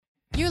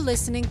You're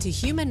listening to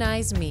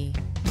Humanize Me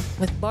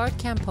with Bart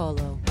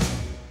Campolo.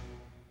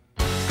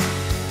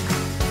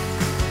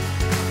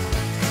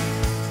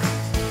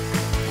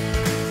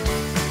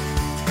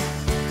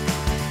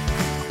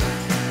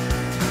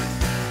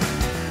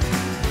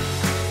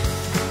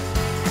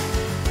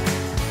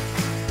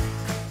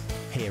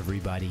 Hey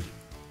everybody,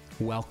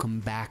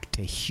 welcome back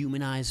to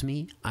Humanize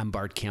Me. I'm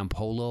Bart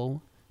Campolo.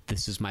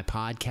 This is my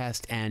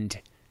podcast and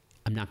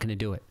I'm not going to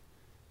do it.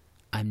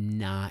 I'm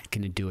not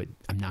going to do it.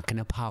 I'm not going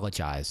to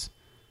apologize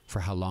for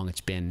how long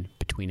it's been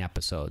between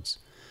episodes.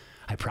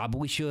 I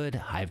probably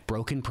should. I've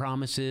broken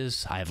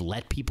promises. I've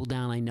let people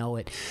down. I know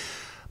it.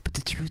 But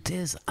the truth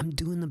is, I'm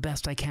doing the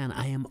best I can.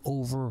 I am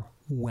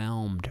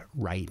overwhelmed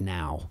right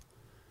now.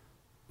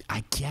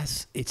 I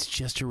guess it's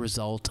just a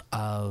result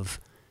of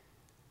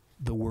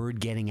the word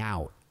getting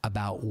out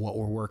about what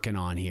we're working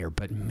on here.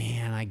 But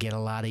man, I get a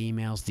lot of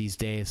emails these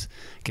days,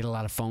 get a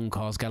lot of phone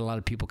calls, got a lot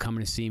of people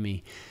coming to see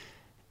me.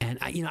 And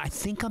I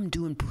think I'm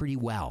doing pretty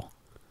well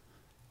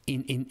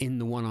in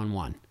the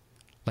one-on-one.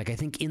 Like I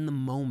think in the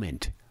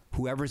moment,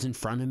 whoever's in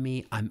front of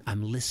me, I'm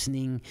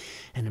listening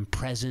and I'm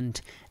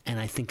present, and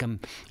I think I'm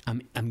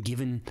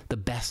giving the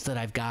best that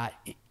I've got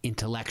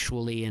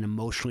intellectually and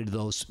emotionally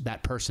to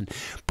that person.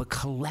 But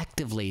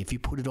collectively, if you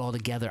put it all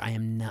together, I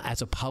am not,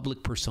 as a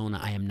public persona,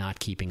 I am not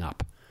keeping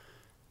up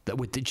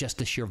with just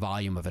the sheer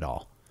volume of it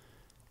all.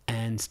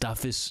 And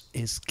stuff is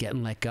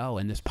getting let go.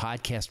 And this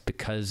podcast,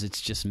 because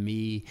it's just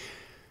me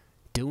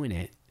doing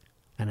it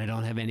and I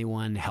don't have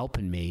anyone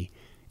helping me,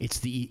 it's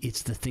the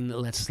thing that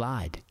lets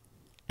slide.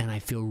 And I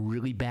feel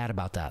really bad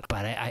about that.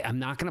 But I'm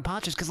not going to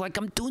apologize because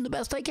I'm doing the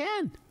best I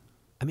can.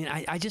 I mean,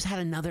 I just had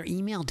another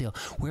email deal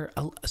where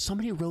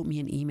somebody wrote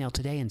me an email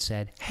today and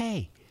said,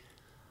 hey,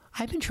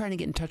 I've been trying to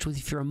get in touch with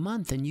you for a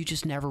month and you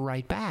just never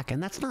write back.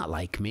 And that's not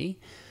like me.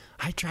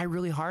 I try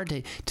really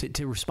hard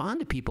to respond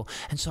to people.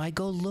 And so I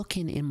go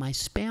looking in my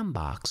spam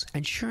box,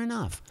 and sure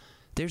enough,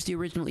 there's the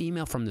original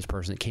email from this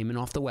person that came in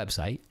off the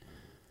website.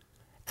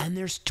 And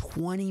there's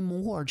 20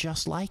 more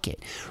just like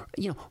it.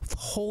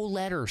 Whole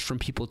letters from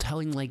people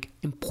telling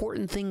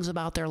important things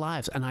about their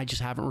lives. And I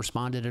just haven't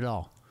responded at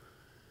all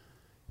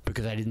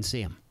because I didn't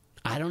see them.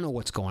 I don't know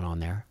what's going on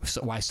there.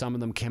 So why some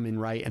of them come in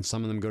right and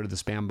some of them go to the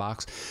spam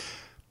box.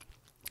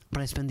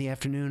 But I spend the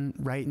afternoon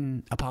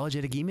writing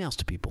apologetic emails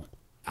to people.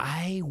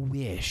 I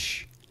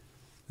wish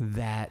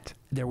that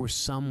there was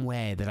some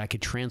way that I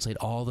could translate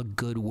all the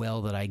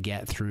goodwill that I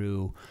get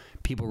through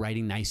people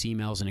writing nice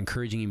emails and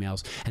encouraging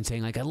emails and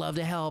saying I'd love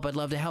to help,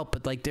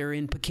 but they're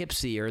in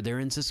Poughkeepsie or they're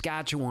in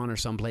Saskatchewan or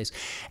someplace.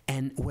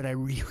 And what I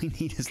really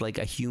need is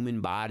a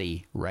human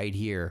body right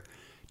here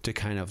to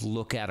kind of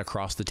look at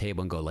across the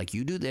table and go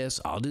you do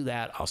this, I'll do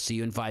that, I'll see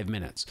you in 5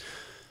 minutes.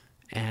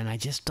 And I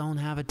just don't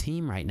have a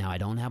team right now. I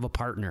don't have a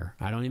partner.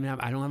 I don't have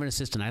an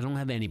assistant. I don't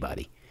have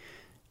anybody.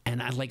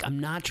 And I'm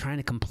not trying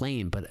to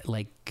complain, but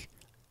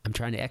I'm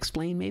trying to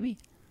explain maybe.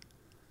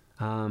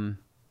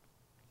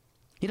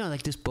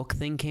 This book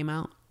thing came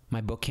out.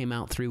 My book came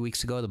out 3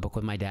 weeks ago, the book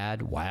with my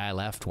dad, Why I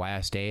Left, Why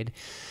I Stayed.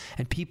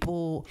 And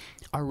people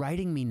are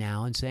writing me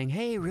now and saying,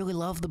 hey, really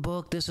love the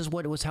book. This is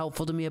what was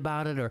helpful to me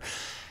about it.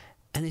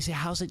 And they say,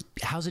 how's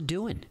it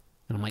doing?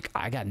 And I'm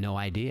I got no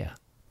idea.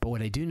 But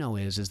what I do know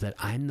is that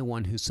I'm the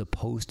one who's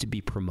supposed to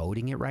be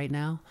promoting it right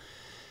now.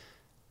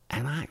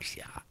 And I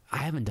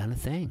haven't done a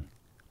thing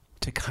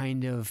to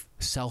kind of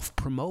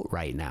self-promote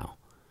right now.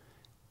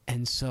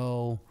 And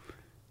so,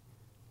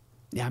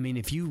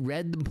 if you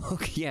read the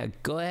book,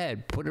 go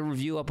ahead, put a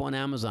review up on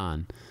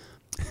Amazon.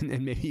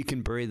 And maybe you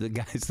can bury the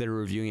guys that are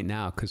reviewing it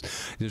now, because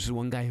there's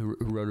one guy who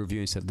wrote a review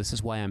and said, this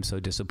is why I'm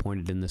so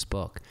disappointed in this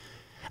book.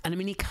 And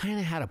he kind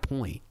of had a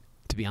point,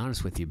 to be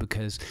honest with you,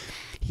 because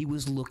he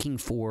was looking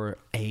for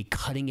a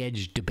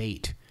cutting-edge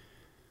debate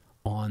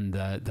on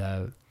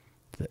the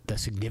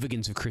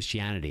significance of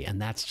Christianity.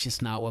 And that's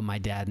just not what my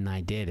dad and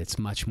I did. It's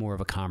much more of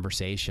a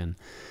conversation.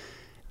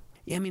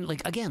 I'm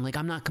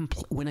not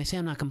when I say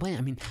I'm not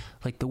complaining,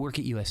 the work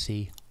at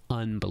USC,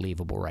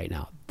 unbelievable right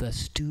now. The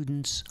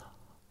students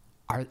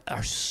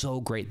are so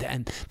great.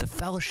 And the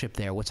fellowship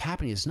there, what's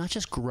happening is not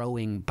just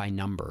growing by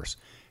numbers,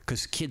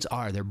 because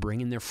they're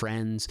bringing their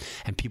friends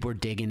and people are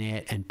digging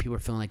it and people are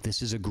feeling like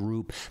this is a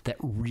group that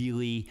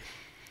really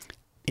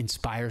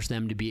inspires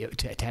them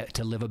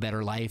to live a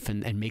better life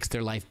and makes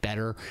their life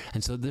better.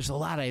 And so there's a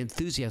lot of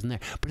enthusiasm there.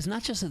 But it's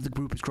not just that the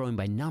group is growing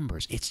by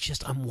numbers. It's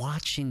just I'm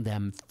watching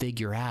them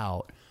figure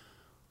out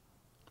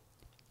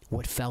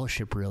what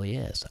fellowship really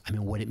is.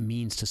 What it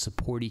means to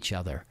support each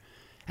other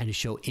and to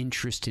show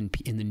interest in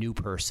the new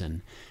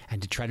person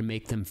and to try to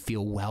make them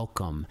feel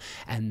welcome,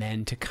 and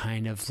then to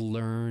kind of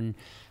learn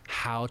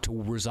how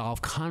to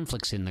resolve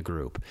conflicts in the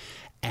group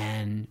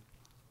and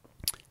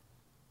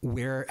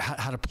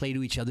how to play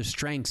to each other's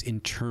strengths in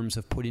terms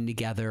of putting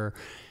together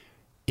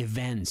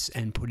events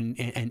and putting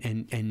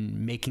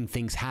and making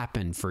things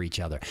happen for each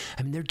other.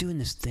 They're doing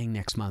this thing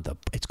next month.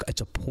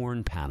 It's a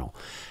porn panel,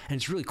 and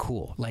it's really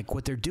cool.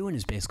 What they're doing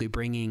is basically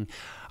bringing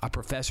a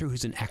professor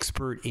who's an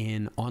expert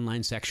in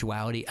online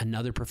sexuality,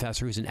 another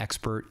professor who's an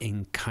expert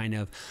in kind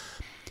of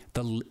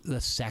the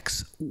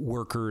sex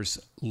workers,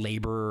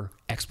 labor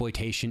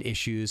exploitation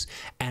issues,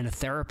 and a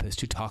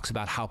therapist who talks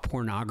about how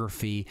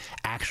pornography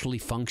actually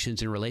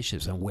functions in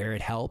relationships and where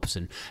it helps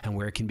and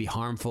where it can be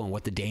harmful and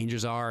what the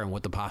dangers are and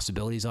what the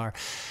possibilities are.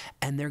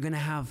 And they're going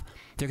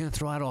to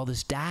throw out all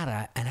this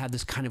data and have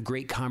this kind of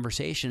great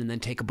conversation and then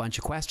take a bunch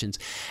of questions.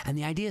 And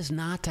the idea is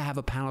not to have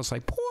a panel that's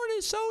like, porn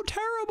is so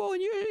terrible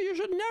and you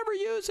should never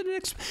use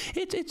it.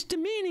 It's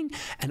demeaning.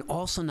 And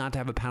also not to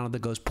have a panel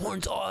that goes,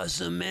 porn's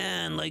awesome,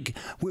 man. Like,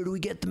 where do we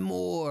get the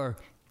more?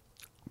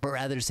 But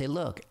rather to say,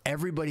 look,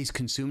 everybody's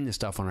consuming this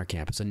stuff on our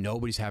campus and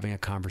nobody's having a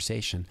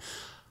conversation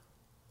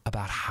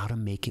about how to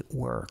make it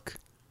work.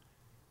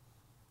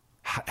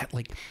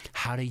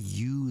 How to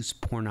use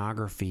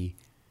pornography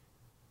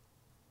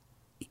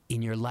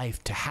in your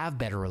life to have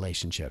better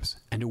relationships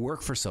and to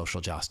work for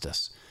social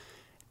justice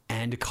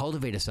and to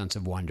cultivate a sense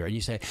of wonder. And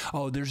you say,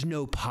 oh, there's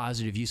no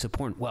positive use of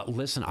porn. Well,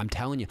 listen, I'm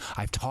telling you,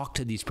 I've talked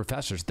to these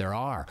professors. There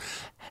are.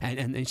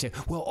 And they say,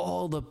 well,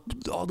 all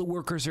the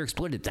workers are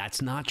exploited.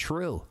 That's not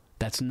true.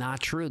 That's not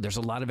true. There's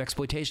a lot of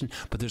exploitation,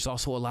 but there's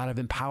also a lot of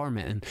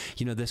empowerment. And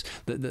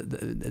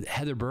the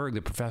Heather Berg,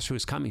 the professor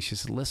who's coming, she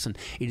said, listen,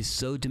 it is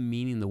so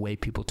demeaning the way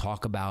people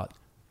talk about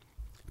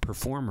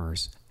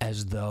performers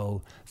as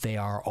though they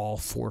are all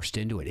forced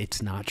into it.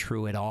 It's not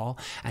true at all.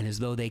 And as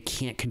though they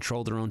can't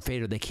control their own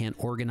fate, or they can't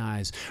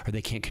organize, or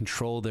they can't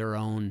control their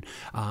own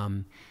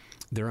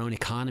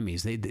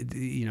economies.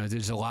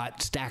 There's a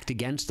lot stacked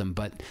against them,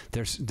 but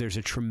there's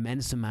a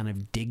tremendous amount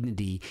of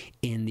dignity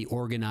in the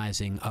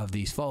organizing of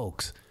these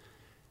folks.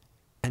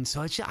 And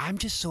so I'm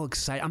just so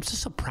excited. I'm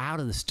just so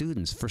proud of the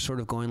students for sort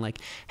of going like,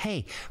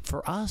 hey,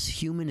 for us,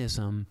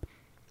 humanism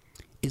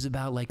is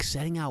about like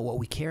setting out what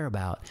we care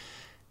about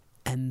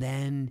and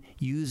then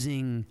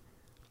using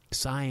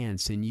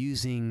science and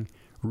using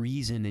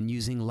reason and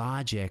using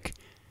logic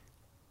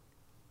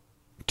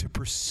to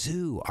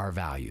pursue our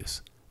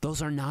values.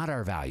 Those are not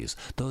our values.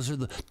 Those are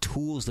the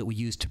tools that we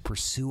use to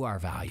pursue our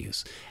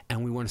values.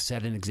 And we want to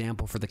set an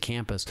example for the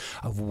campus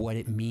of what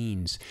it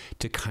means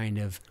to kind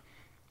of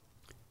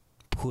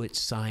put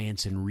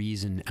science and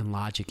reason and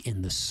logic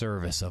in the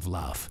service of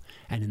love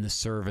and in the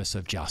service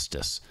of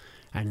justice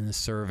and in the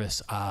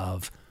service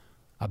of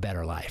a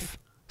better life.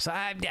 So,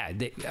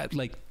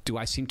 do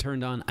I seem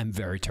turned on? I'm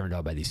very turned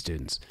on by these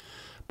students.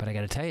 But I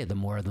got to tell you, the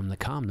more of them that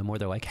come, the more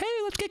they're like, hey,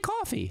 let's get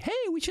coffee. Hey,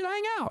 we should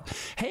hang out.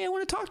 Hey, I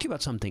want to talk to you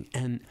about something.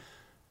 And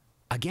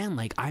again,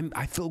 like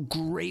I feel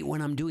great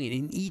when I'm doing it.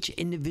 In each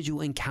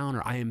individual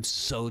encounter, I am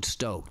so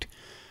stoked.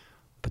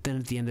 But then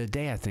at the end of the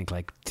day, I think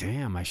like,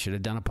 damn, I should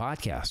have done a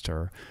podcast,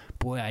 or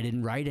boy, I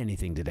didn't write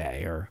anything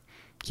today, or,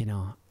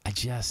 I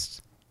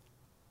just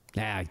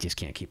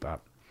can't keep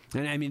up.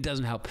 And I mean, it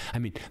doesn't help. I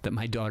mean, that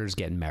my daughter's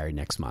getting married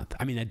next month.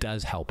 I mean, that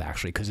does help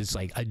actually, because it's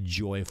like a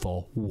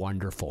joyful,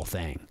 wonderful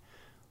thing.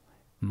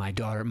 My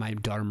daughter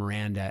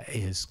Miranda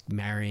is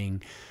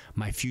marrying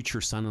my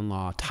future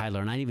son-in-law,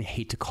 Tyler. And I even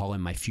hate to call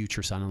him my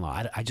future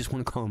son-in-law. I just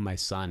want to call him my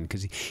son,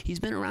 because he's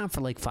been around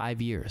for like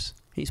 5 years.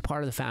 He's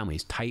part of the family.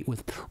 He's tight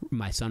with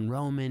my son,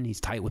 Roman. He's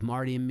tight with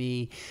Marty and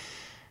me.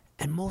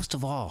 And most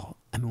of all,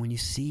 I mean, when you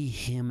see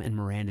him and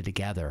Miranda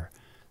together,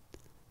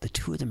 the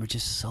two of them are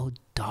just so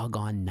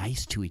doggone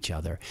nice to each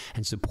other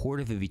and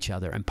supportive of each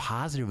other and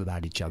positive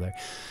about each other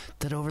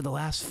that over the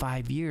last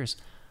 5 years,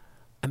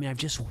 I mean, I've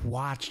just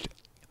watched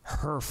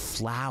her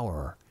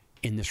flower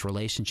in this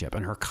relationship,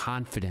 and her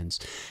confidence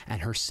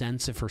and her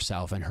sense of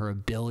herself and her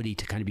ability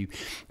to kind of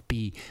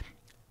be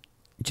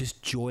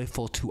just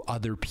joyful to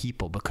other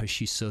people because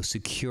she's so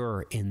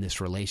secure in this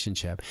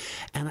relationship.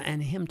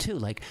 And him too.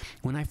 Like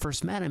when I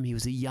first met him, he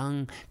was a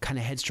young, kind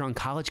of headstrong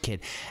college kid.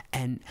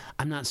 And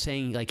I'm not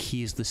saying like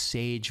he is the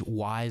sage,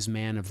 wise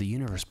man of the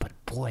universe, but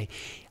boy,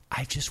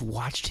 I've just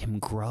watched him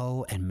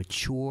grow and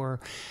mature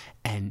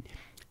and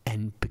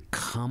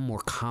become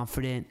more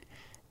confident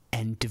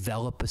and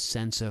develop a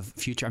sense of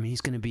future. I mean, he's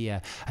going to be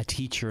a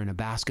teacher and a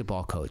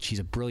basketball coach. He's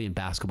a brilliant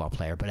basketball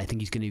player, but I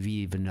think he's going to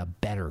be even a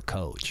better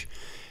coach,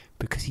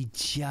 because he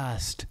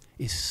just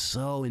is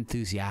so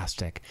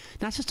enthusiastic,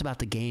 not just about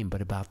the game,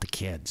 but about the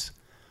kids.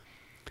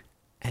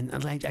 And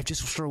I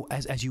just sort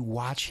of, as you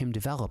watch him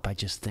develop, I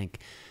just think,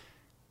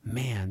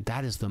 man,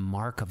 that is the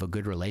mark of a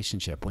good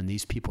relationship, when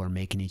these people are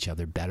making each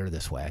other better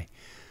this way.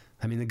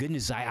 I mean, the good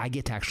news is I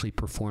get to actually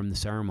perform the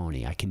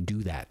ceremony. I can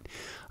do that.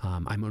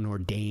 I'm an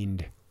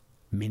ordained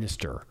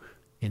minister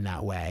in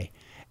that way.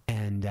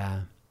 And,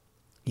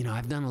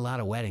 I've done a lot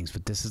of weddings,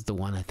 but this is the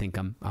one I think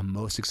I'm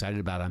most excited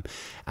about.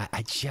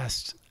 It's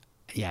just,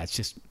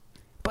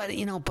 but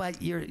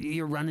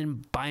you're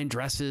buying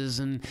dresses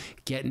and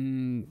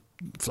getting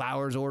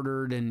flowers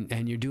ordered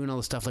and you're doing all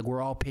the stuff. Like,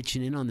 we're all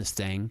pitching in on this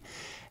thing.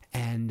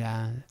 And,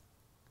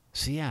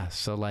 so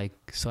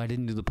I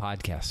didn't do the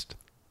podcast.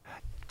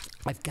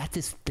 I've got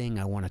this thing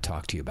I want to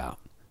talk to you about.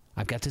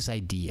 I've got this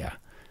idea.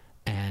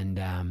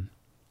 And,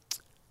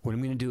 what I'm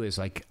going to do is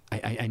like,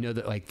 I know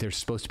that like there's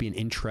supposed to be an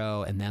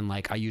intro, and then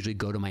like I usually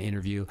go to my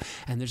interview,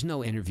 and there's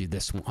no interview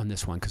on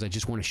this one, because I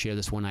just want to share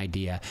this one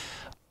idea.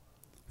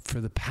 For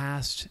the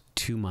past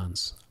 2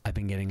 months, I've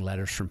been getting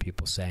letters from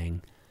people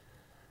saying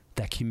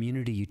that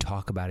community you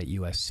talk about at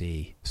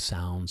USC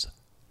sounds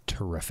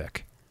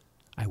terrific.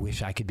 I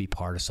wish I could be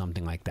part of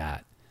something like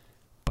that.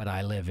 But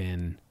I live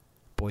in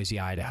Boise,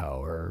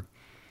 Idaho, or,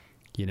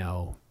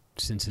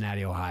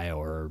 Cincinnati, Ohio,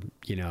 or,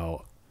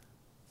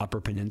 Upper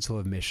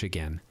Peninsula of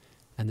Michigan.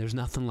 And there's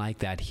nothing like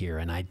that here.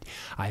 And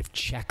I've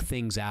checked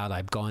things out.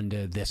 I've gone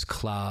to this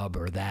club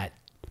or that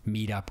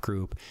meetup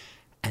group,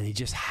 and they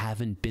just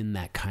haven't been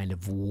that kind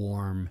of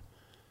warm,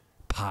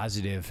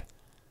 positive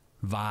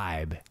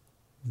vibe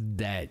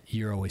that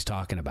you're always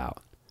talking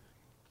about.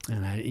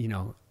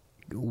 And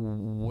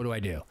what do I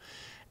do?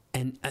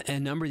 And a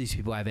number of these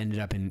people I've ended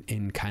up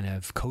in kind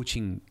of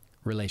coaching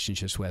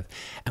relationships with.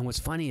 And what's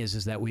funny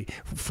is that we,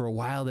 for a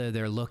while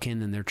they're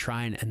looking and they're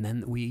trying, and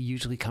then we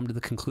usually come to the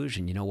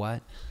conclusion, you know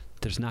what?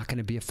 There's not going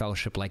to be a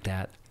fellowship like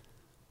that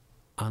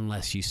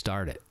unless you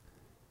start it.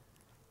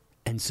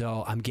 And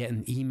so I'm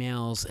getting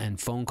emails and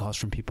phone calls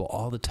from people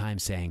all the time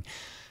saying,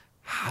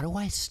 how do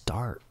I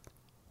start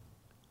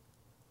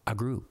a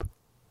group?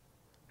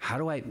 How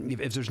do I,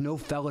 if there's no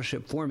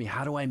fellowship for me,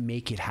 how do I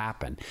make it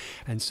happen?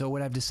 And so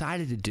what I've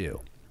decided to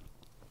do,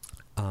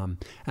 and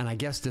I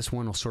guess this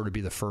one will sort of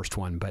be the first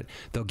one, but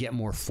they'll get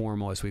more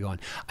formal as we go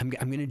on. I'm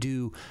going to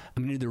do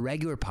the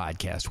regular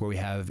podcast where we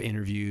have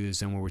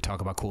interviews and where we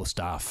talk about cool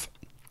stuff.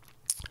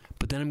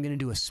 But then I'm going to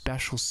do a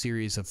special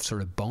series of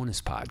sort of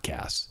bonus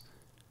podcasts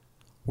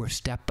where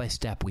step by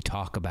step we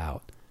talk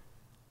about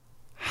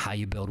how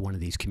you build one of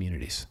these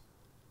communities.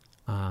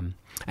 And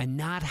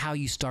not how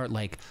you start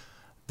like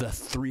the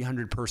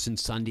 300-person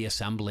Sunday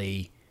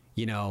assembly,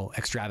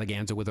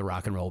 extravaganza with a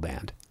rock and roll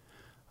band.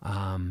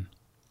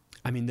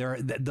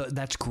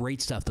 That's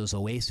great stuff. Those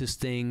Oasis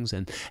things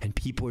and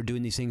people are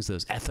doing these things,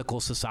 those ethical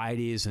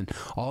societies and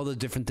all the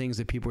different things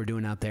that people are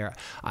doing out there.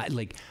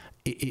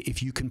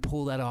 If you can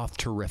pull that off,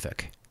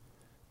 terrific.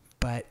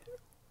 But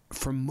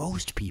for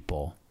most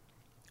people,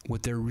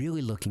 what they're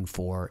really looking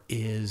for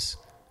is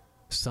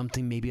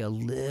something maybe a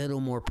little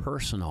more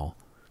personal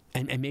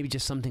and maybe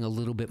just something a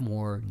little bit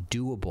more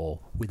doable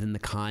within the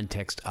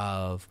context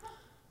of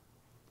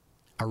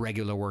a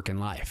regular working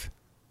life.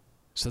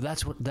 So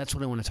that's what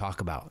I want to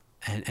talk about.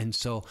 And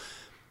so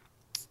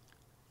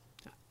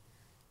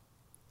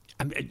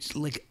it's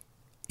like,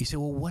 you say,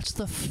 well, what's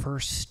the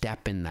first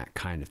step in that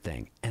kind of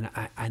thing? And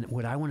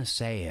what I want to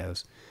say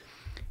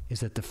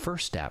is that the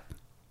first step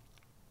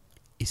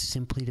is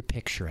simply to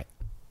picture it.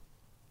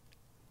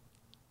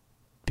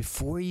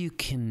 Before you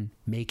can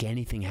make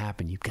anything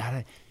happen, you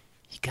gotta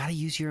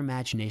use your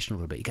imagination a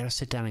little bit. You gotta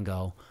sit down and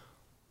go,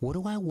 what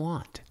do I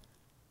want?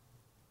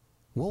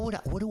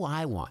 What do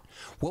I want?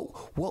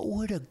 What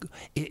would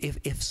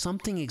if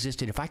something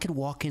existed, if I could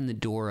walk in the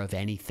door of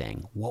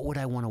anything, what would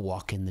I want to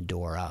walk in the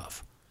door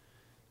of?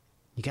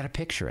 You got to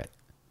picture it.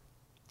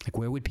 Like,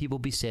 where would people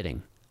be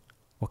sitting?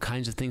 What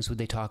kinds of things would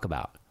they talk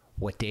about?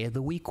 What day of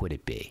the week would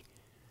it be?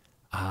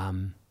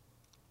 Who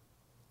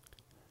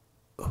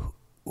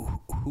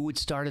would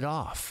start it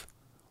off?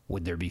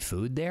 Would there be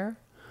food there?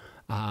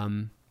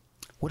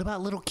 What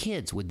about little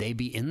kids? Would they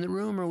be in the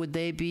room or would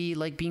they be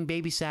like being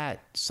babysat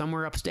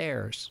somewhere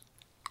upstairs?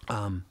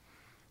 What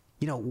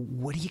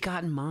do you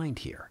got in mind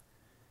here?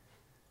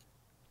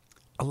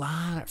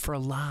 For a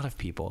lot of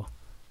people,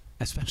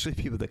 especially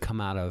people that come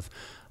out of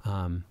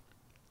kind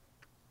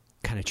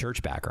of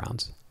church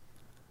backgrounds,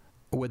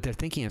 what they're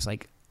thinking is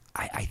like,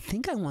 I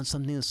think I want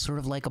something that's sort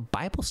of like a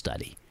Bible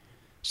study.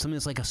 Something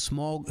that's like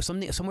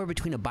something somewhere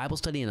between a Bible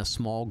study and a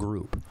small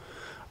group.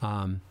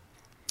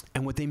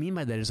 And what they mean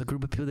by that is a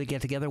group of people that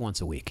get together once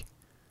a week.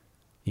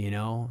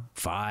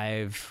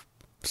 5,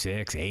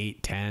 6,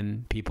 8,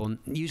 10 people,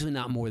 usually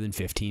not more than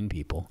 15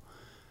 people,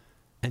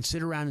 and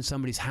sit around in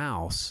somebody's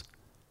house.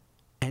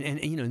 And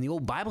in the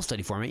old Bible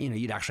study format,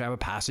 you'd actually have a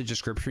passage of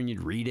scripture and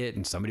you'd read it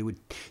and somebody would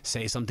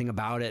say something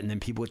about it and then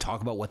people would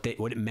talk about what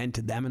it meant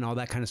to them and all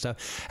that kind of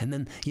stuff. And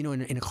then,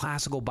 in a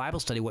classical Bible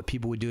study, what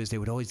people would do is they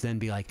would always then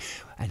be like,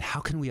 and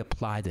how can we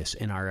apply this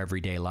in our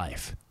everyday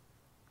life?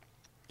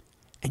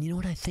 And you know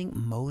what I think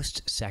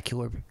most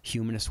secular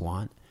humanists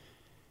want?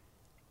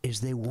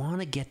 Is they want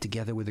to get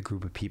together with a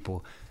group of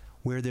people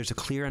where there's a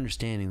clear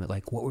understanding that,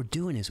 like, what we're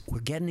doing is we're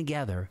getting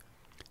together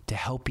to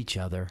help each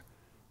other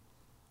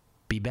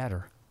be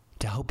better,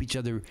 to help each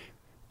other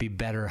be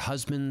better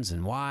husbands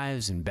and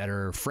wives and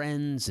better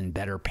friends and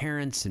better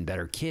parents and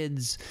better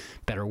kids,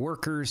 better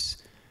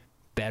workers,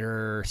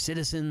 better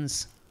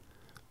citizens.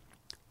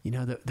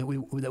 That we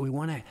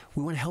want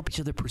to help each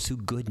other pursue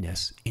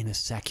goodness in a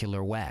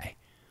secular way.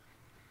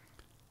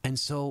 And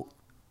so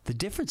the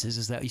difference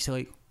is that you say,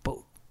 like, but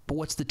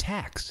what's the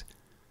text?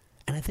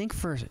 And I think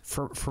for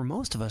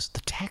most of us,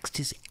 the text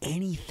is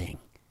anything.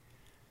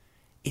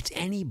 It's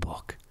any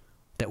book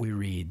that we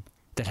read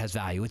that has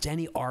value. It's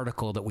any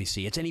article that we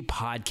see. It's any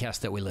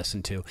podcast that we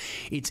listen to.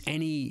 It's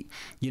any,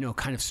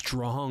 kind of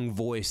strong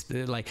voice,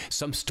 like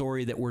some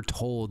story that we're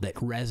told that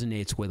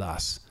resonates with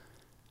us.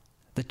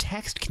 The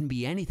text can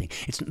be anything.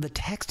 The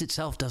text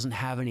itself doesn't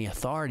have any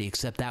authority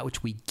except that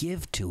which we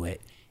give to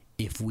it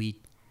if we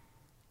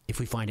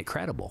find it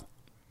credible.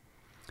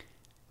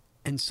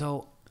 And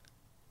so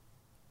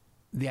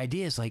the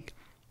idea is like,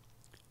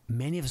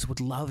 many of us would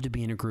love to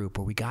be in a group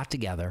where we got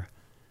together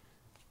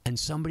and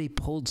somebody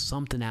pulled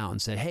something out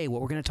and said, hey,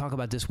 what we're going to talk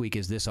about this week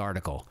is this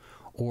article,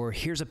 or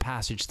here's a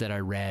passage that I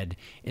read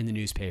in the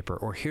newspaper,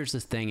 or here's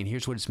this thing and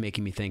here's what it's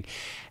making me think.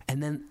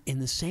 And then in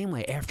the same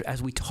way,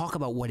 as we talk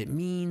about what it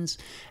means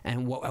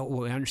and what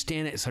we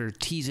understand it, sort of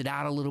tease it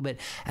out a little bit.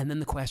 And then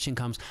the question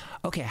comes,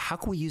 okay, how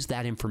can we use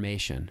that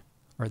information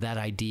or that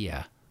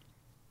idea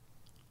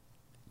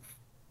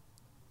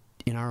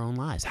in our own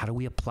lives? How do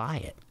we apply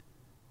it?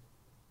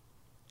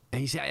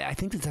 And you see, I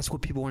think that's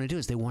what people want to do,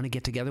 is they want to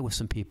get together with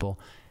some people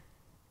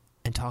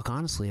and talk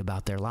honestly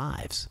about their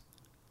lives.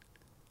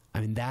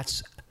 I mean,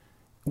 that's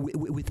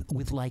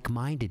with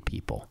like-minded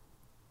people,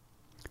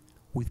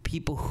 with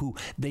people who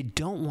they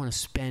don't want to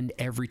spend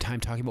every time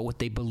talking about what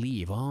they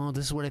believe. Oh,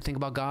 this is what I think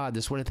about God.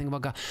 This is what I think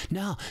about God.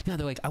 No, they're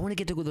like, I want to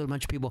get together with a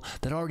bunch of people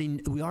that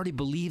we already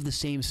believe the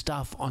same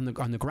stuff on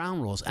the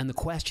ground rules. And the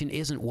question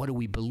isn't what do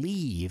we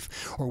believe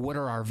or what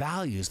are our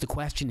values. The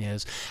question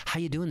is,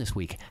 how you doing this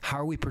week? How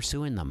are we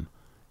pursuing them?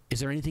 Is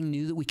there anything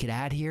new that we could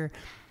add here?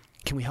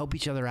 Can we help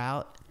each other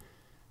out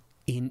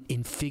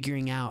in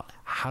figuring out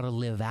how to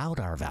live out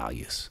our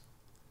values?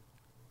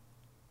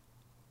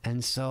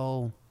 And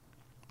so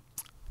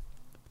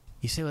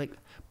you say, like,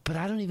 but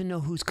I don't even know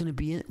who's going to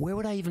be in. Where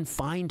would I even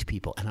find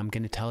people? And I'm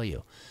going to tell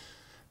you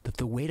that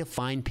the way to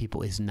find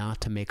people is not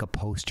to make a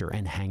poster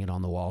and hang it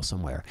on the wall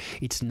somewhere.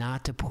 It's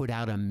not to put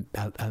out a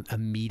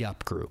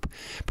meetup group,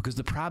 because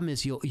the problem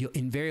is you'll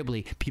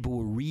invariably, people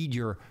will read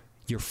your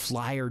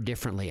flyer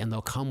differently, and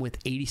they'll come with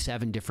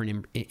 87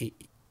 different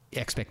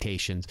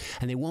expectations,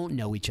 and they won't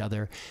know each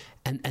other,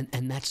 and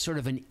that's sort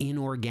of an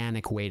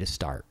inorganic way to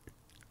start.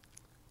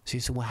 So you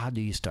say, well, how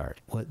do you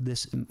start? Well,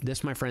 this,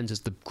 my friends,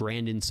 is the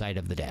grand insight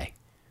of the day.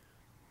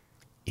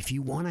 If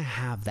you want to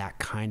have that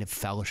kind of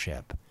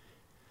fellowship,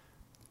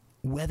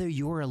 whether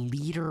you're a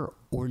leader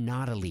or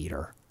not a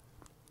leader,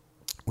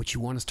 what you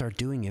want to start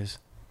doing is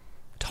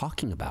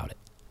talking about it.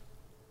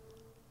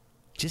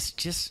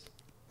 Just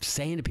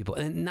saying to people,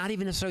 and not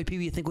even necessarily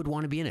people you think would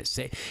want to be in it.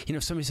 Say,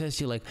 if somebody says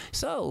to you, like,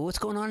 so what's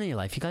going on in your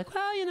life? You're like,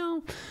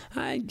 well,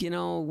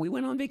 we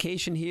went on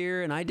vacation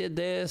here and I did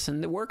this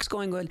and the work's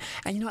going good.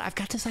 And I've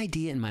got this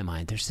idea in my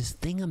mind. There's this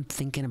thing I'm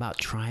thinking about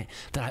trying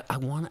that I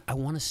want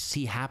to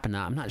see happen.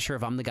 Now, I'm not sure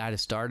if I'm the guy to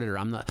start it or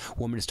I'm the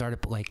woman to start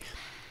it, but like,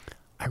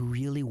 I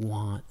really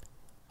want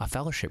a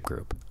fellowship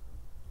group.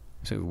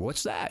 So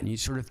what's that? And you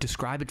sort of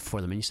describe it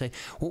for them and you say,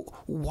 well,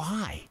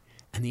 why?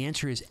 And the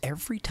answer is,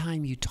 every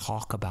time you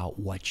talk about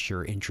what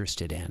you're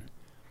interested in,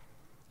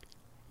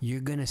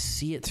 you're going to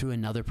see it through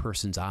another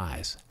person's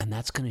eyes, and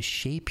that's going to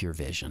shape your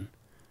vision.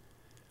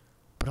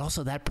 But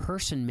also that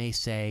person may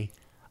say,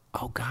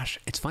 oh gosh,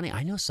 it's funny,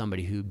 I know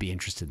somebody who'd be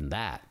interested in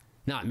that.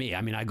 Not me.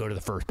 I mean, I go to the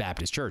First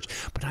Baptist Church,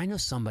 but I know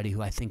somebody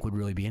who I think would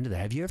really be into that.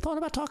 Have you ever thought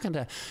about talking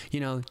to,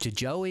 to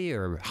Joey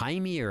or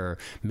Jaime or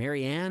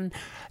Mary Ann?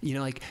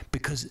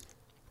 Because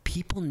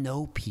people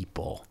know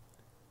people.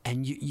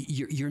 And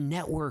your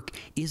network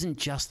isn't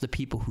just the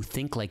people who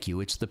think like you.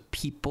 It's the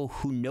people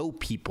who know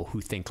people who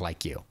think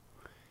like you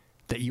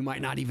that you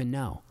might not even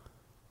know.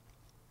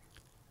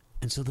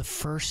 And so the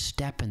first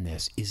step in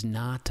this is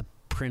not to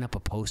print up a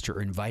poster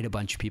or invite a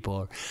bunch of people.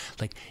 Or,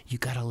 like, you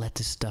got to let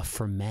this stuff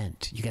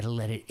ferment. You got to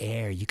let it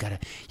air. You got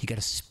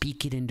to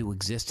speak it into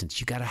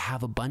existence. You got to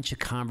have a bunch of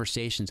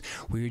conversations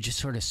where you're just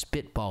sort of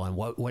spitballing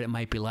what it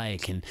might be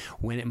like and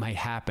when it might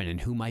happen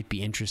and who might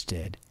be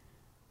interested.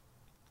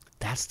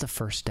 That's the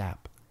first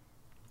step,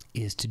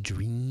 is to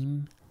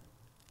dream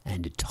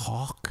and to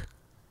talk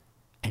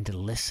and to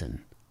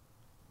listen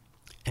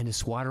and to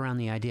swat around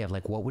the idea of,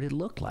 like, what would it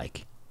look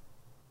like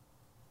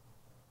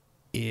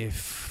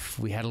if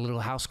we had a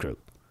little house group?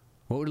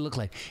 What would it look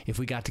like if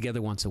we got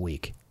together once a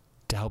week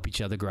to help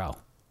each other grow,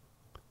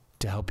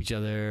 to help each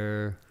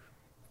other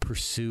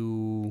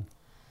pursue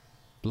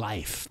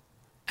life?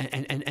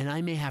 And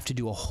I may have to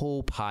do a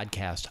whole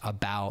podcast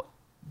about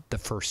the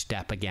first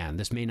step again.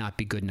 This may not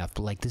be good enough,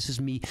 but like, this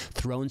is me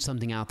throwing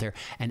something out there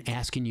and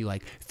asking you,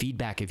 like,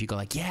 feedback. If you go,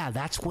 like, yeah,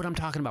 that's what I'm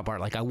talking about, Bart.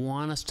 Like, I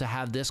want us to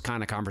have this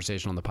kind of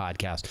conversation on the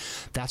podcast.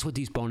 That's what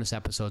these bonus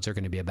episodes are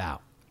going to be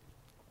about.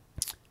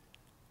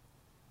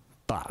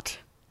 But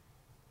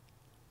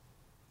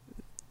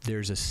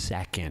there's a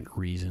second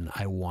reason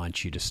I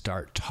want you to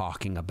start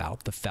talking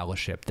about the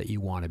fellowship that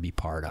you want to be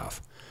part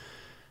of.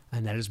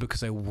 And that is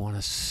because I want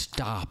to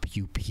stop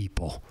you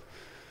people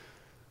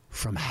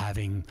from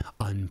having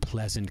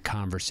unpleasant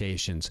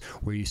conversations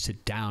where you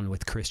sit down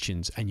with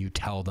Christians and you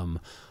tell them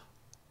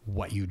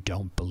what you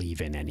don't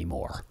believe in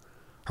anymore.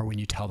 Or when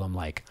you tell them,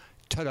 like,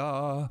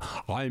 ta-da,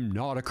 I'm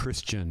not a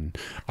Christian.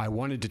 I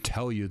wanted to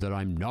tell you that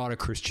I'm not a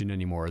Christian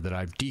anymore, that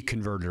I've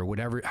deconverted, or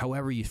whatever,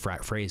 however you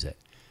phrase it.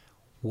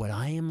 What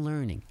I am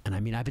learning, and I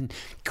mean, I've been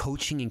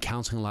coaching and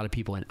counseling a lot of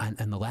people, and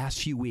the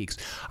last few weeks,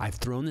 I've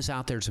thrown this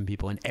out there to some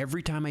people, and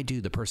every time I do,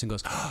 the person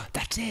goes, oh,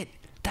 that's it.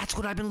 That's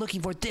what I've been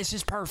looking for. This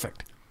is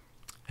perfect.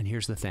 And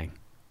here's the thing.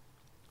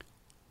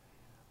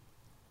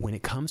 When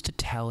it comes to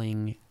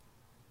telling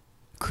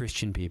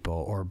Christian people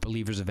or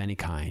believers of any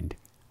kind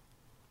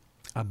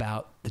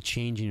about the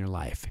change in your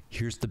life,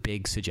 here's the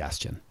big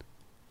suggestion.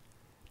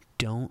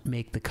 Don't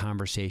make the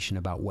conversation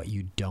about what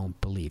you don't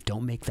believe.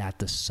 Don't make that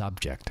the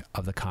subject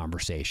of the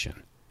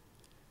conversation.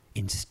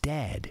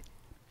 Instead,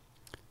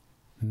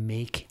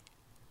 make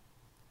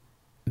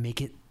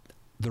it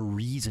the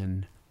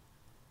reason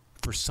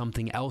for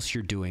something else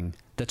you're doing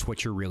that's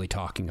what you're really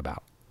talking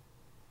about.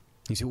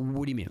 You say,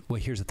 what do you mean? Well,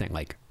 here's the thing.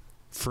 Like,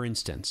 for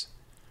instance,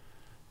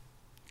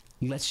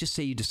 let's just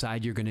say you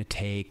decide you're going to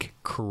take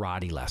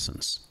karate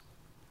lessons.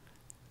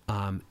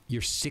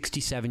 You're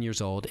 67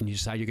 years old and you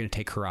decide you're going to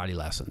take karate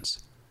lessons.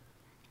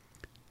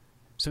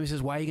 Somebody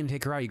says, why are you going to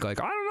take karate? You go like,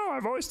 I don't know.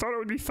 I've always thought it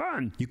would be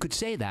fun. You could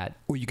say that,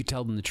 or you could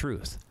tell them the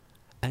truth.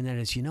 And that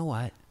is, you know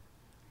what?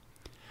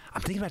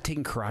 I'm thinking about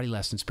taking karate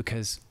lessons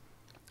because,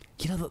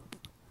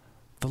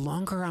 the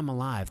longer I'm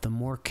alive, the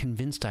more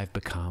convinced I've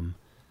become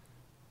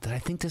that I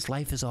think this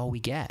life is all we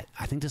get.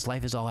 I think this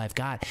life is all I've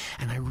got,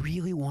 and I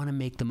really want to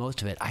make the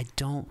most of it. I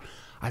don't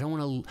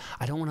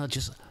want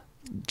to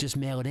just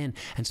mail it in.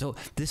 And so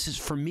this is,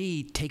 for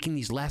me, taking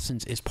these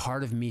lessons is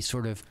part of me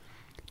sort of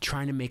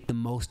trying to make the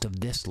most of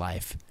this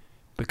life,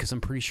 because I'm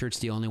pretty sure it's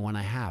the only one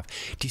I have.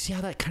 Do you see how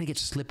that kind of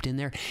gets slipped in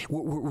there?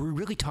 We're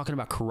really talking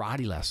about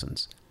karate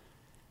lessons.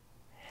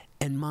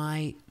 And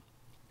my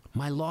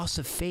loss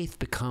of faith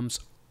becomes,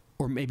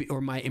 or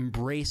my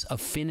embrace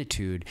of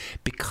finitude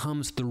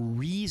becomes the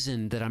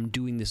reason that I'm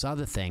doing this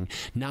other thing,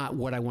 not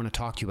what I want to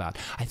talk to you about.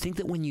 I think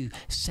that when you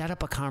set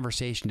up a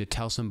conversation to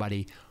tell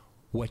somebody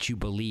what you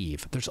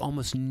believe, there's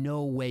almost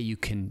no way you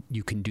can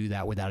do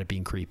that without it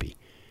being creepy.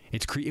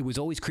 It was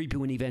always creepy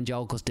when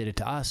evangelicals did it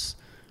to us.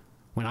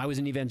 When I was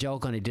an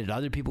evangelical and I did it to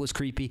other people, it was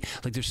creepy.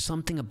 Like, there's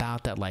something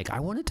about that, like, I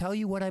want to tell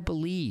you what I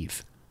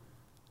believe.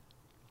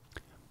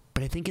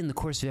 But I think in the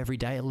course of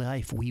everyday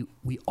life, we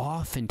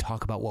often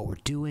talk about what we're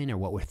doing or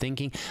what we're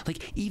thinking.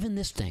 Like, even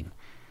this thing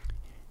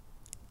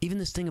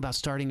about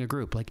starting a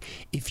group. Like,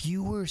 if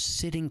you were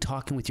sitting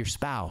talking with your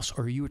spouse,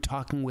 or you were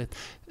talking with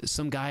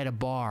some guy at a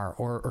bar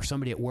or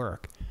somebody at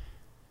work,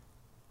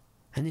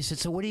 and they said,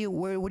 so what are you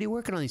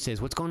working on these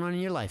days? What's going on in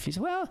your life? He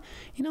said, well,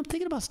 I'm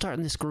thinking about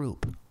starting this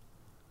group.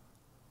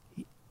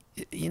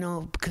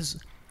 Because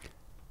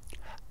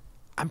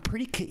I'm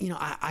pretty,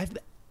 I've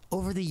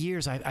over the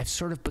years, I've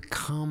sort of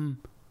become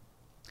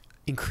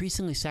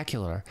increasingly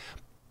secular,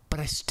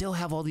 but I still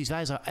have all these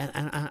values.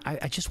 And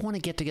I just want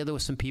to get together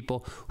with some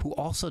people who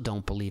also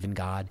don't believe in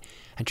God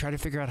and try to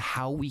figure out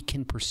how we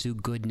can pursue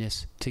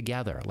goodness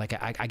together. Like,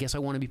 I guess I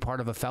want to be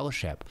part of a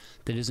fellowship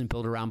that isn't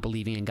built around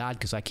believing in God,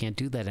 because I can't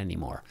do that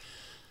anymore.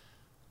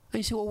 And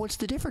you say, well, what's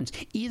the difference?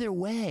 Either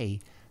way,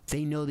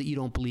 they know that you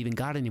don't believe in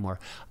God anymore.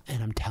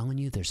 And I'm telling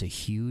you, there's a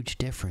huge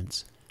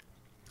difference.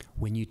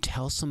 When you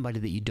tell somebody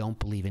that you don't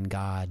believe in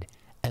God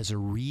as a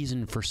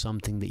reason for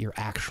something that you're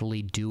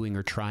actually doing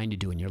or trying to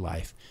do in your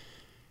life,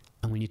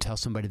 and when you tell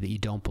somebody that you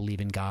don't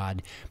believe in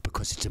God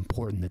because it's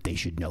important that they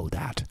should know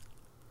that.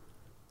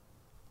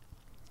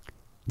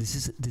 This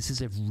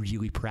is a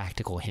really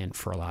practical hint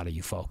for a lot of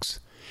you folks,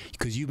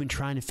 because you've been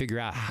trying to figure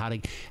out how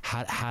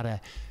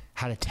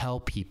to tell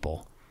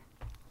people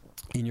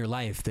in your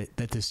life that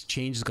this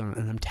change is going on.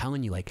 And I'm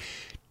telling you, like,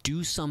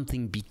 do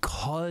something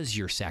because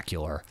you're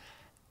secular,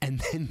 and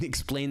then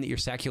explain that you're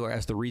secular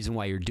as the reason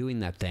why you're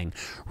doing that thing,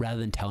 rather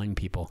than telling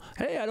people,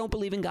 hey, I don't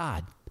believe in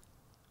God.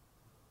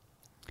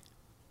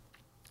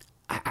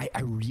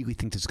 I really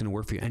think this is going to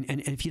work for you.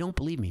 And if you don't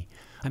believe me,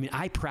 I mean,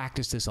 I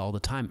practice this all the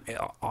time,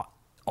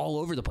 all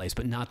over the place,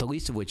 but not the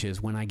least of which is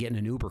when I get in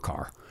an Uber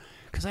car,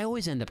 because I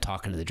always end up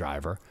talking to the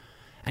driver.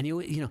 And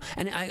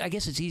and I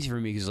guess it's easy for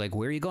me because, like,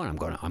 where are you going?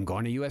 I'm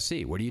going to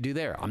USC. What do you do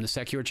there? I'm the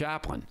secular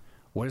chaplain.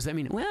 What does that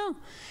mean? Well,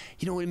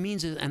 what it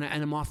means is, and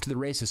I'm off to the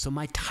races. So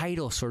my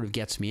title sort of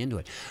gets me into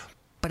it,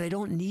 but I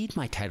don't need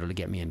my title to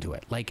get me into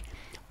it. Like,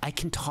 I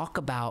can talk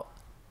about,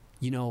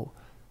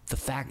 the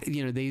fact,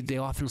 they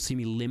often see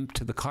me limp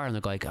to the car and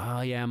they're like,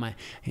 oh yeah,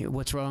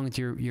 what's wrong with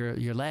your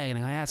leg? And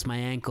I go, yeah, it's my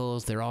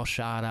ankles. They're all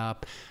shot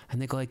up.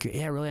 And they go like,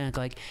 yeah, really? And I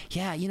go like,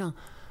 yeah,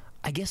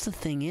 I guess the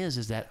thing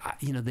is that,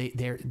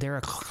 they're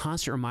a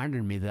constant reminder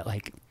to me that,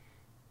 like,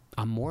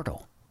 I'm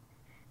mortal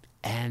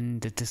and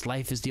that this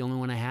life is the only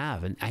one I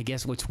have. And I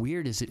guess what's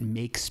weird is it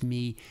makes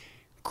me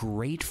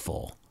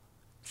grateful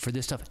for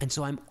this stuff. And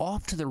so I'm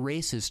off to the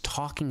races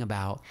talking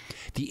about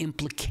the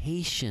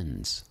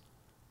implications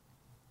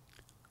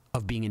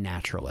of being a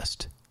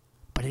naturalist.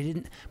 But I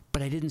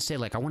didn't say,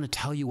 like, I want to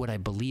tell you what I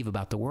believe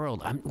about the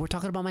world. We're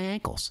talking about my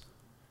ankles.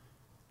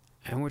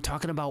 And we're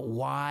talking about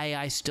why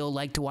I still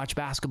like to watch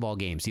basketball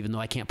games, even though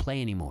I can't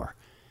play anymore.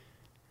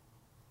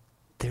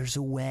 There's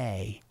a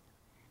way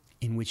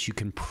in which you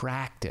can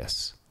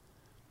practice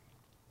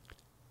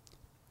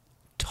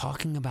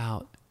talking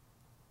about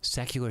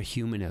secular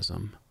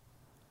humanism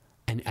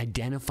and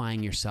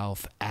identifying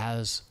yourself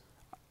as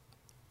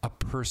a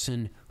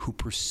person who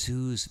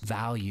pursues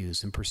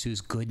values and pursues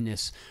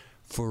goodness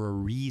for a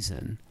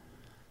reason.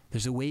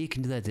 There's a way you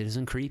can do that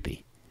isn't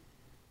creepy.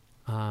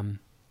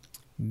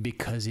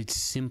 Because it's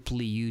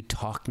simply you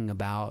talking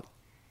about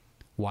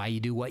why you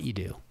do what you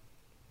do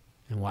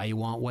and why you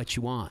want what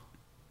you want.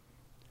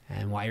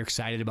 and why you're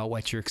excited about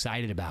what you're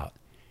excited about,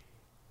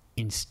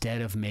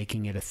 instead of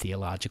making it a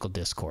theological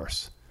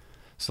discourse.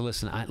 So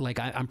listen,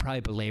 I'm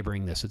probably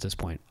belaboring this at this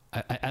point.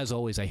 As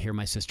always, I hear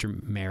my sister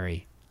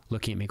Mary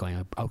looking at me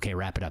going, okay,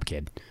 wrap it up,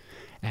 kid.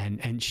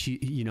 And she,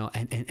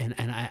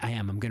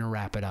 I'm going to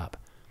wrap it up.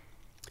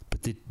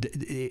 But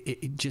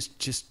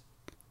just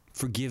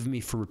forgive me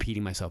for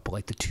repeating myself. But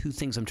like the two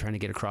things I'm trying to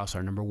get across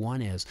are, number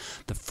one is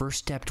the first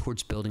step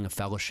towards building a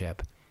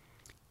fellowship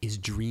is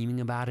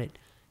dreaming about it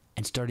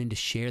and starting to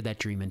share that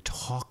dream and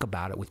talk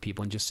about it with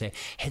people and just say,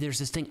 hey, there's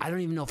this thing. I don't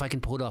even know if I can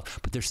pull it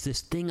off, but there's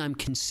this thing I'm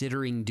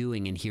considering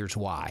doing, and here's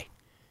why.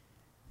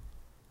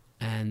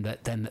 And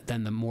then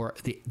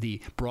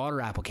the broader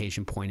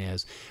application point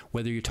is,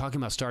 whether you're talking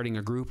about starting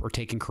a group or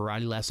taking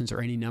karate lessons or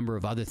any number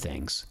of other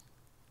things,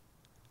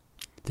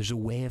 there's a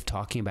way of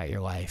talking about your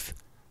life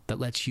that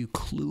lets you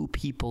clue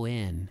people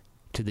in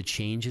to the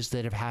changes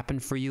that have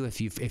happened for you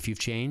if you've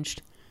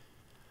changed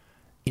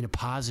in a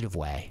positive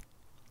way,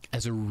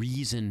 as a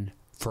reason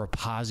for a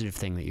positive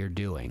thing that you're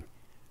doing.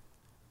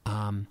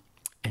 And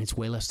it's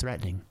way less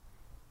threatening,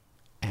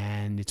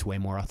 and it's way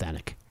more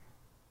authentic.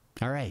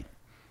 All right.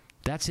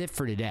 That's it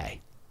for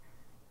today.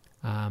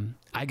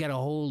 I got a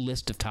whole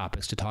list of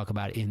topics to talk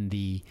about in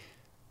the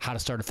how to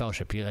start a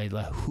fellowship.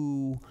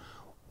 Who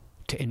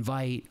to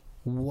invite,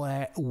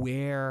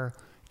 where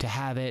to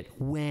have it,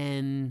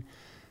 when,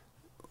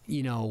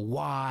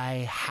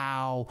 why,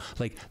 how.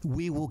 Like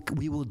we will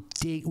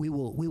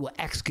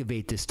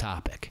excavate this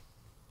topic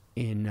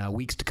in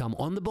weeks to come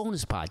on the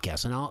bonus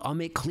podcast, and I'll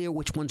make clear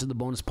which ones are the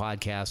bonus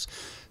podcasts,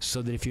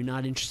 so that if you're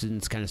not interested in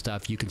this kind of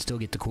stuff, you can still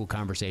get the cool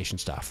conversation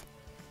stuff.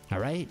 All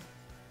right?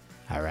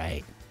 All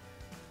right.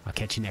 I'll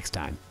catch you next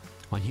time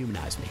on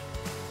Humanize Me.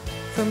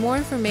 For more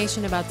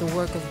information about the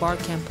work of Bart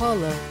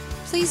Campolo,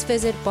 please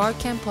visit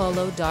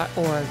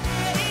bartcampolo.org.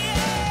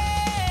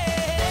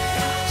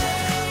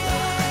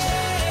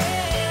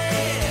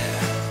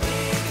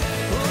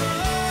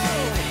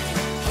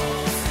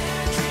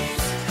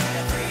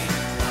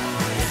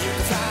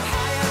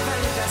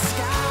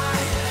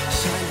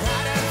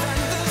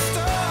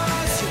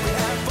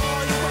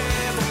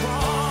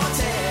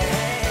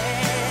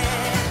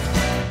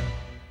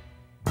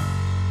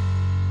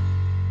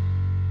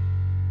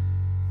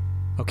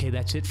 Okay,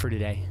 that's it for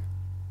today.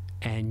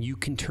 And you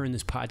can turn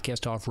this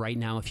podcast off right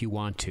now if you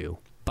want to.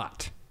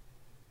 But,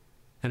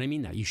 and I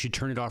mean that, you should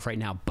turn it off right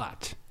now.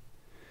 But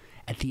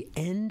at the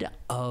end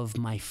of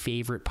my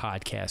favorite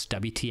podcast,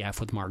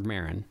 WTF with Mark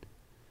Maron,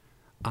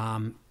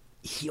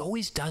 he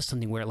always does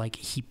something where like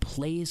he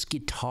plays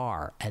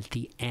guitar at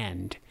the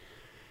end.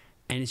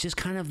 And it's just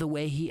kind of the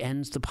way he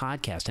ends the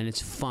podcast, and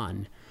it's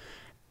fun.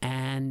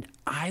 And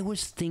I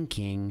was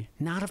thinking,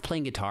 not of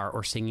playing guitar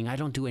or singing, I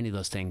don't do any of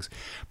those things,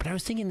 but I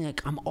was thinking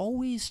like I'm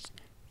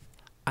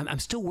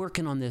still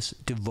working on this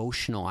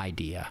devotional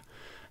idea,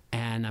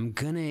 and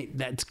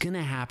that's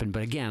gonna happen.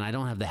 But again, I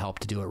don't have the help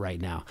to do it right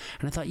now.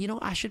 And I thought,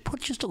 I should put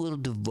just a little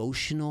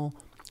devotional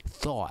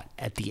thought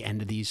at the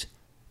end of these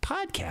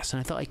podcasts. And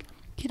I thought, like,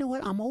 you know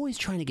what? I'm always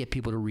trying to get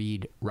people to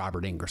read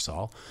Robert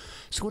Ingersoll.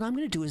 So what I'm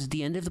going to do is at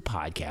the end of the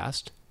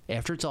podcast,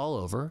 after it's all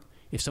over,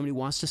 if somebody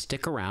wants to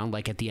stick around,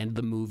 like at the end of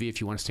the movie,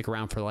 if you want to stick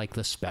around for like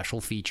the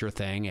special feature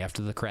thing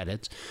after the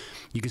credits,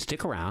 you can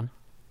stick around,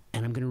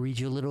 and I'm going to read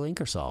you a little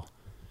Ingersoll.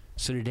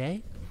 So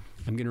today,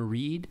 I'm going to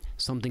read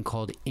something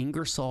called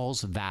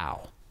Ingersoll's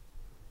Vow.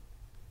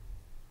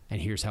 And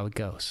here's how it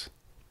goes.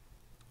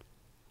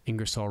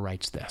 Ingersoll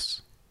writes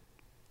this: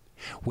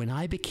 when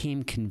I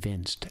became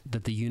convinced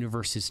that the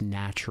universe is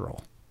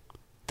natural,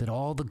 that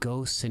all the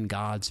ghosts and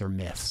gods are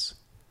myths,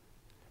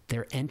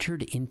 there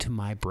entered into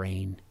my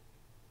brain,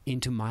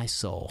 into my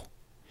soul,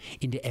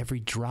 into every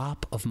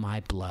drop of my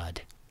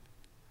blood,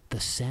 the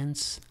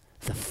sense,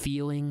 the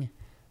feeling,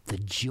 the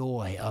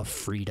joy of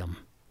freedom.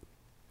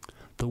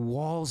 The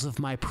walls of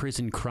my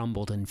prison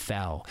crumbled and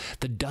fell.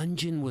 The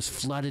dungeon was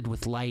flooded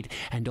with light,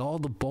 and all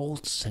the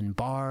bolts and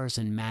bars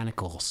and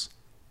manacles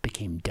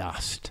became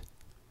dust.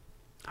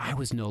 I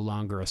was no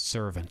longer a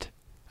servant,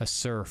 a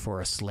serf,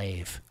 or a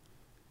slave.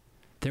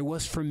 There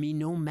was for me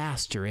no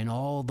master in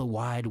all the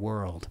wide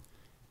world,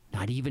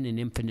 not even in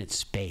infinite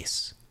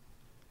space.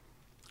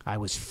 I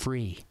was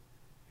free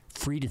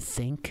to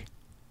think,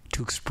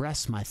 to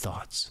express my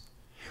thoughts,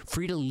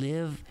 free to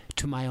live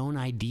to my own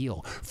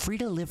ideal, free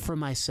to live for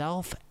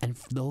myself and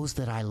for those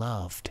that I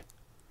loved,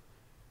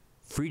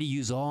 free to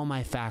use all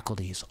my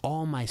faculties,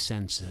 all my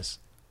senses,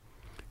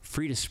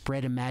 free to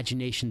spread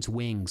imagination's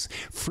wings,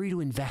 free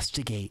to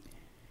investigate,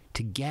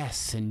 to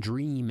guess and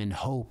dream and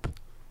hope,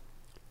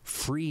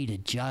 free to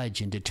judge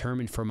and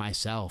determine for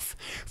myself,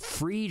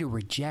 free to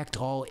reject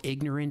all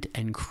ignorant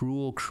and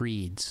cruel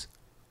creeds,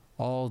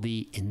 all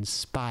the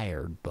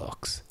inspired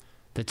books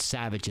that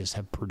savages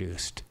have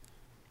produced,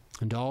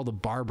 and all the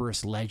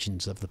barbarous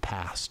legends of the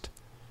past,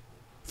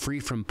 free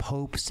from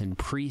popes and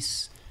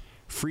priests,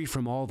 free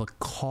from all the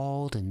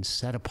called and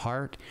set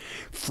apart,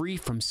 free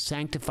from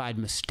sanctified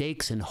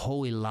mistakes and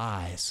holy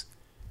lies,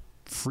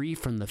 free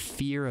from the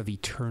fear of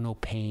eternal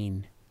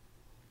pain,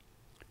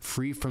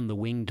 free from the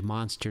winged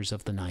monsters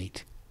of the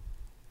night,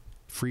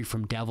 free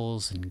from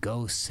devils and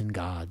ghosts and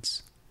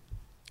gods.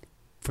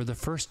 For the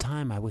first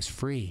time I was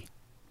free.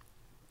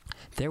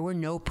 There were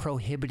no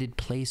prohibited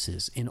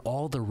places in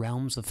all the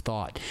realms of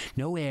thought,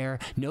 no air,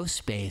 no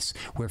space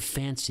where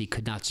fancy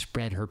could not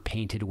spread her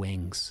painted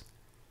wings.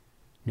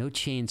 No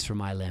chains for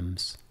my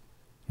limbs,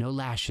 no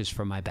lashes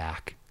for my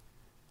back,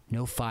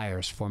 no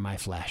fires for my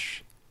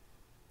flesh,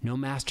 no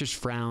master's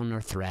frown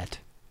or threat,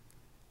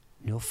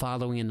 no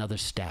following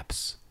another's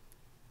steps,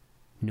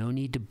 no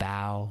need to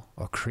bow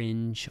or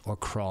cringe or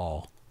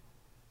crawl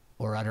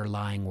or utter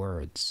lying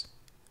words.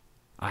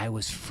 I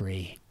was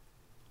free.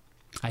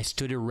 I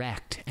stood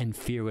erect and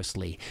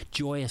fearlessly,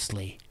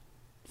 joyously,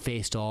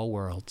 faced all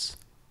worlds.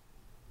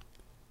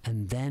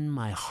 And then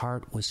my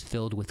heart was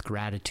filled with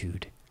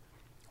gratitude,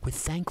 with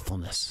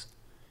thankfulness,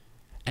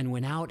 and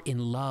went out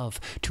in love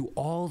to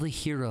all the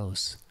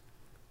heroes,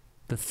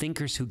 the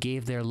thinkers who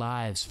gave their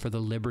lives for the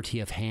liberty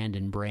of hand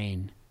and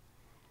brain,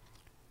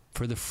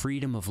 for the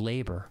freedom of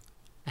labor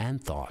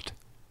and thought,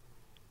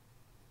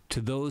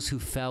 to those who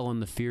fell on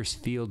the fierce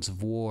fields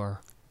of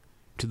war,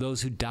 to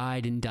those who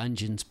died in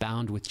dungeons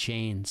bound with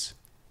chains,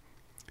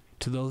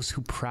 to those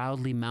who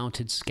proudly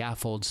mounted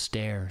scaffold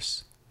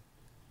stairs,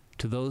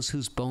 to those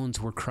whose bones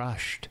were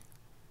crushed,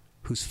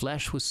 whose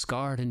flesh was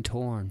scarred and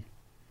torn,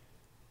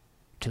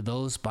 to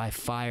those by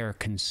fire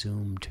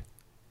consumed,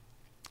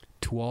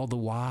 to all the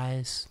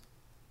wise,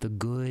 the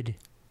good,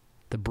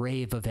 the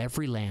brave of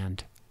every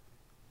land,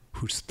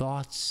 whose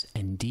thoughts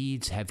and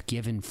deeds have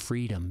given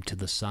freedom to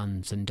the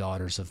sons and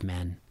daughters of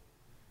men.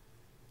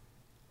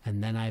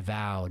 And then I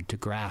vowed to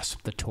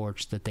grasp the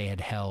torch that they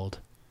had held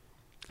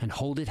and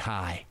hold it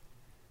high,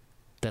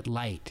 that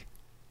light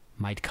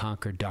might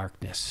conquer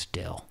darkness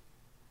still.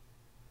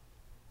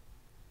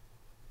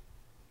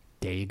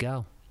 There you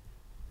go.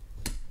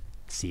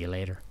 See you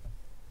later.